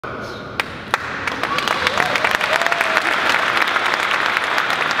Thinking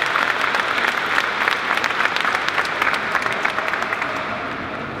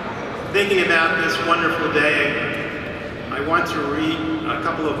about this wonderful day, I want to read a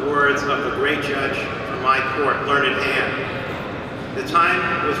couple of words of the great judge from my court, learned hand. The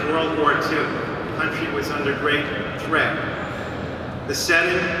time was World War II. The country was under great threat. The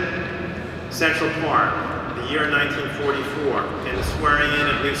setting, Central Park, the year 1944, and the swearing in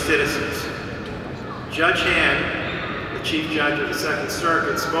of new citizens. Judge Hand, the Chief Judge of the Second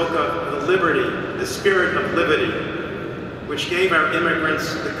Circuit, spoke of the liberty, the spirit of liberty, which gave our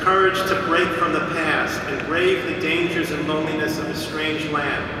immigrants the courage to break from the past and brave the dangers and loneliness of a strange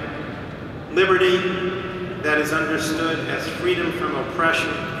land. Liberty that is understood as freedom from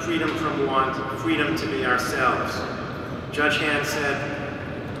oppression, freedom from want, freedom to be ourselves. Judge Hand said,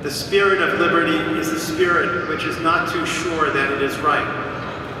 "The spirit of liberty is the spirit which is not too sure that it is right.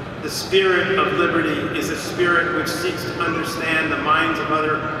 The spirit of liberty is a spirit which seeks to understand the minds of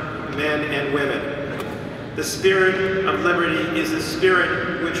other men and women. The spirit of liberty is a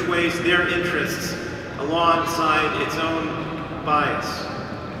spirit which weighs their interests alongside its own bias.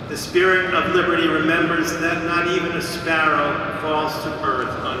 The spirit of liberty remembers that not even a sparrow falls to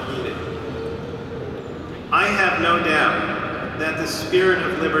earth unheeded." I have no doubt that the spirit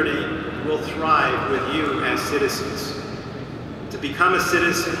of liberty will thrive with you as citizens. To become a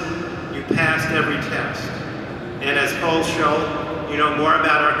citizen, you passed every test. And as polls show, you know more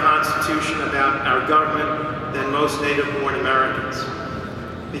about our Constitution, about our government, than most native-born Americans.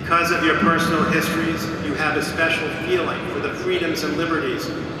 Because of your personal histories, you have a special feeling for the freedoms and liberties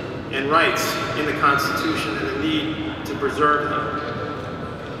and rights in the Constitution and the need to preserve them.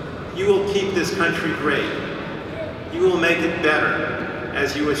 You will keep this country great. You will make it better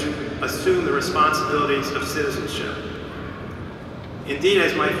as you assume the responsibilities of citizenship. Indeed,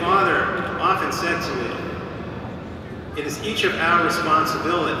 as my father often said to me, it is each of our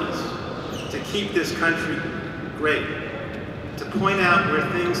responsibilities to keep this country great, to point out where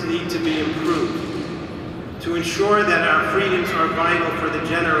things need to be improved, to ensure that our freedoms are vital for the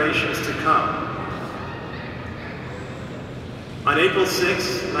generations to come. On April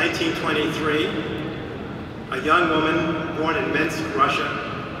 6, 1923, a young woman born in Minsk, Russia,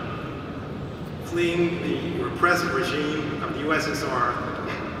 fleeing the repressive regime of the USSR,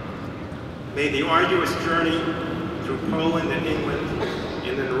 made the arduous journey through Poland and England,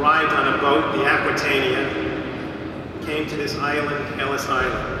 and then arrived on a boat, the Aquitania, came to this island, Ellis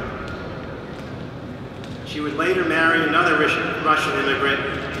Island. She would later marry another Russian immigrant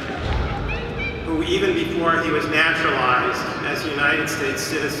who, even before he was naturalized as a United States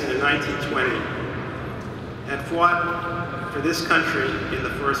citizen in 1920, had fought for this country in the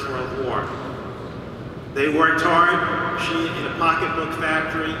First World War. They worked hard, she in a pocketbook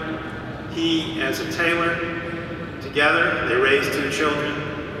factory, he as a tailor. Together, they raised 2 children.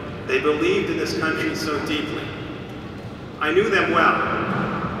 They believed in this country so deeply. I knew them well.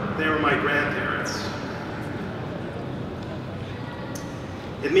 They were my grandparents.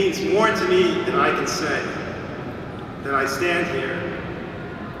 It means more to me than I can say that I stand here,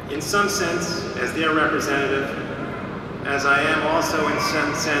 in some sense, as their representative, as I am also in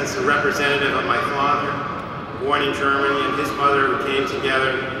some sense a representative of my father, born in Germany, and his mother, who came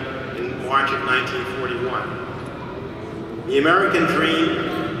together in March of 1941. The American dream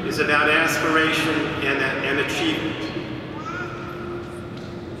is about aspiration and achievement.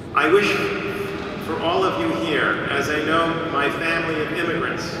 I wish for all of you here, as I know my family of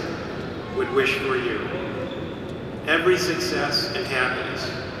immigrants would wish for you, every success and happiness,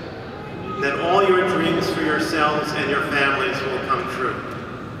 and that all your dreams for yourselves and your families will come true.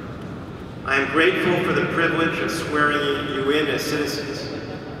 I am grateful for the privilege of swearing you in as citizens,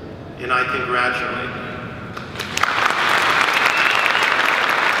 and I congratulate you.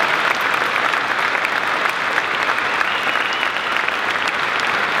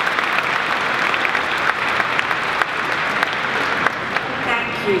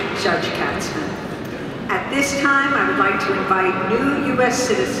 Judge Katzman. At this time, I would like to invite new U.S.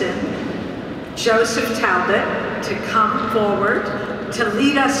 citizen Joseph Talbot to come forward to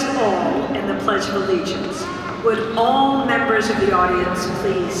lead us all in the Pledge of Allegiance. Would all members of the audience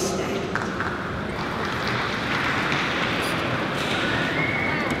please stand?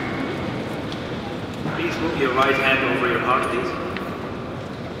 Please move your right hand over your heart, please,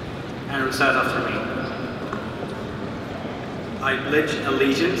 and recite after me. I pledge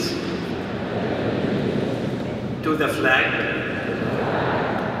allegiance to the flag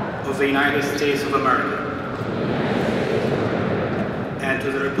of the United States of America and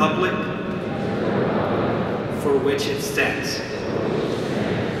to the republic for which it stands,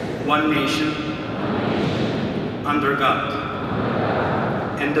 one nation, under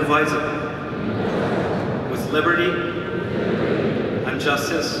God, indivisible, with liberty and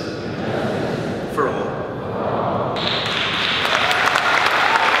justice for all.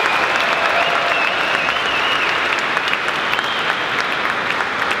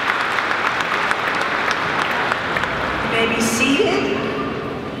 May be seated,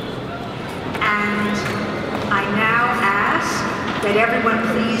 and I now ask that everyone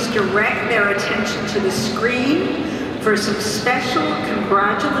please direct their attention to the screen for some special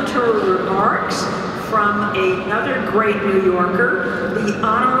congratulatory remarks from another great New Yorker, the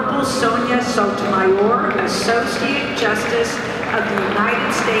Honorable Sonia Sotomayor, Associate Justice of the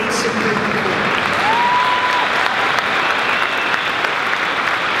United States Supreme Court.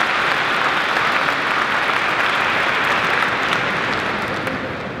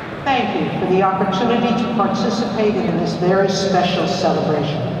 Thank you for the opportunity to participate in this very special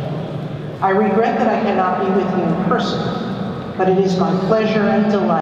celebration. I regret that I cannot be with you in person, but it is my pleasure and delight